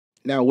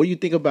Now, what do you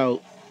think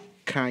about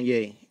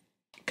Kanye?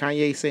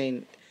 Kanye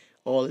saying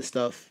all this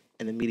stuff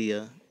in the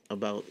media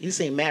about he's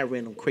saying mad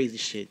random crazy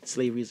shit.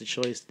 Slavery is a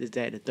choice. This,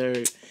 that, and the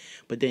third.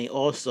 But then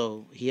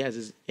also he has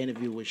this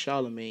interview with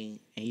Charlemagne,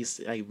 and he's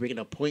like bringing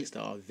up points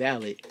that are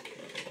valid.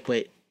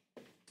 But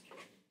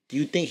do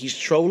you think he's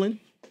trolling,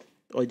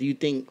 or do you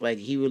think like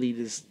he really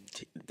just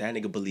That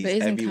nigga believes But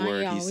isn't every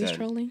word Kanye he always said.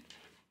 trolling?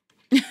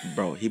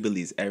 Bro, he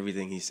believes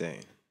everything he's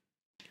saying.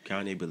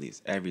 Kanye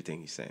believes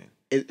everything he's saying.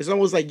 it's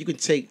almost like you can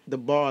take the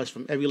bars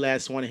from every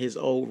last one of his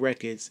old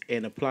records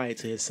and apply it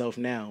to himself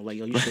now. Like,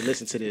 yo, you should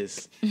listen to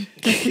this.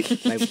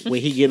 Like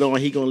when he get on,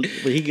 he gonna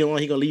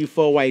leave you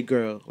for a white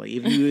girl. Like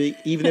if you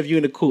even if you're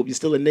in the coupe, you're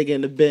still a nigga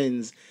in the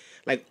Benz.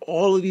 Like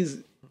all of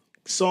these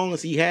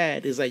songs he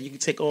had is like you can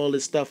take all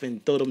this stuff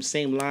and throw them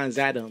same lines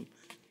at him.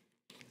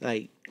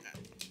 Like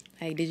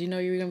Hey, did you know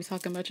you were gonna be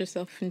talking about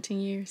yourself in 10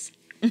 years?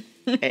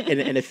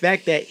 and the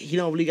fact that he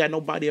don't really got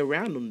nobody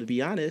around him, to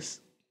be honest.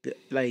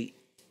 Like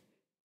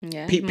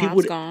Yeah, people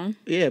mom's gone.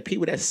 yeah,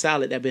 people that's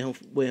solid that been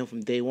with him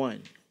from day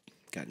one.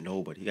 Got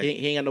nobody.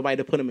 He ain't got nobody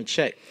to put him in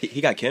check. He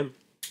got Kim.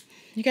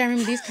 You gotta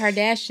remember these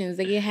Kardashians.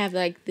 They have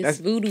like this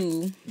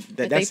voodoo that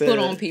they that's put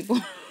on people.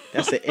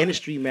 That's an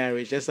industry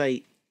marriage. That's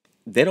like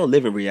They don't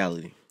live in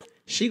reality.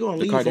 she gonna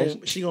The leave him.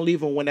 Kardashians? She gonna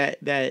leave him when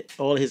that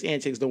all his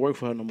antics don't work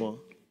for her no more.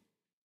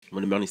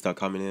 When the money start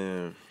coming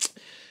in.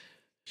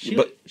 She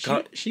But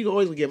she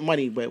always gonna get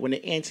money, but when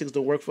the antics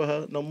don't work for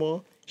her no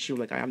more, she was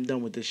like, I'm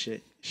done with this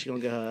shit. She gonna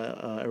get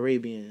her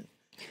Arabian.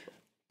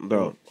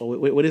 Bro. Oh,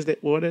 wait, what is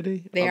that? What are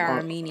they? They are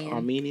Armenian.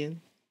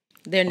 Armenian.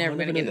 They're never I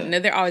gonna never knew get. that. No,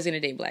 they're always gonna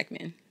date black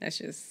men. That's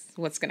just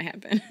what's gonna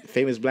happen.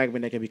 Famous black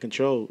men that can be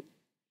controlled.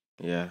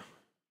 Yeah.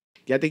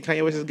 Y'all think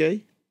Kanye West is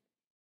gay?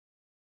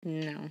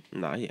 No,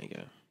 Nah, he ain't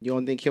gay. You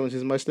don't think killing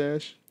his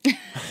mustache?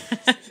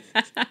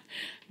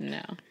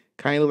 no.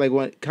 Kanye look like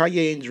one.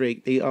 Kanye and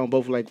Drake, they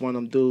both like one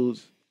of them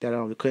dudes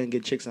that couldn't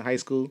get chicks in high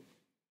school.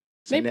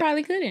 So They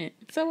probably couldn't.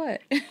 So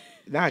what?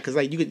 Nah, cause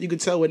like you could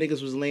tell when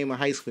niggas was lame in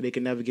high school, they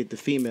could never get the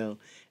female,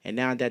 and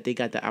now that they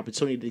got the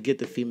opportunity to get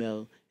the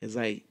female, it's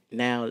like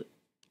now,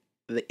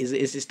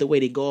 it's just the way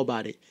they go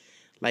about it.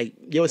 Like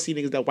you ever see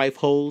niggas that wife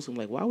hoes? I'm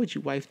like, why would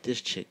you wife this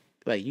chick?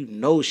 Like you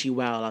know she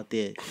wild out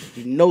there,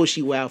 you know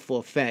she wild for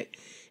a fact,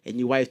 and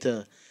you wifed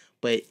her,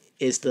 but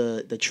it's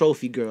the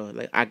trophy girl.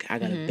 Like I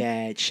got a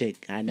bad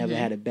chick. I never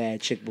had a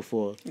bad chick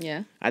before.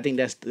 Yeah, I think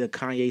that's the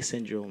Kanye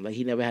syndrome. Like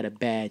he never had a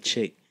bad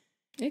chick.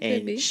 it could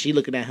And be. she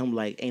looking at him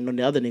like, ain't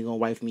no other nigga gonna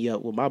wife me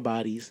up with my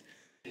bodies.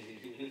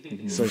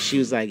 So she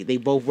was like, they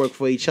both work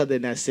for each other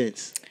in that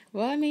sense.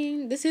 Well, I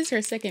mean, this is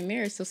her second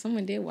marriage, so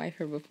someone did wife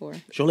her before.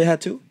 She only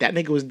had two? That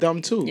nigga was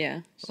dumb too.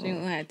 Yeah, she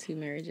only had 2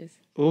 marriages.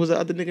 What was the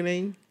other nigga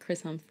name?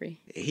 Chris Humphrey.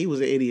 He was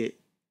an idiot.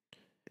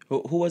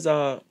 Who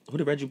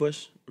did Reggie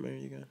Bush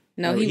marry again?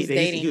 No, Oh, he was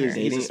dating her.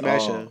 He's a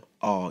smasher.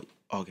 Oh,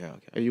 okay.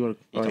 Oh, you want?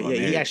 You Oh, talking yeah, about he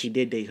marriage. actually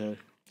did date her.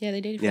 Yeah,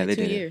 they dated for Yeah, like they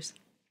 2 did it. years.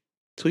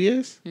 2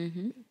 years.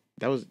 Mm-hmm.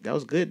 That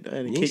was good.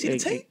 And You ain't see the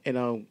tape?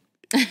 And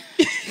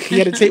he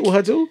had a tape with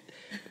her too.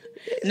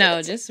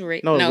 No, just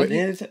Ray. No, No,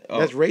 Ray-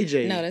 That's Ray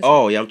J. no, that's.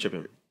 Oh, yeah, I'm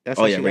tripping. That's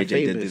Oh, how yeah, she Ray got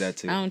J did famous. do that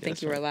too. I don't Yeah, think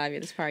that's you were right. alive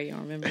yet. That's probably you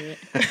don't remember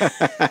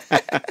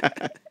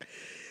it.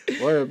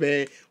 Word,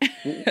 man.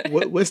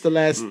 What's the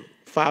last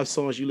 5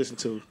 songs you listened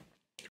to?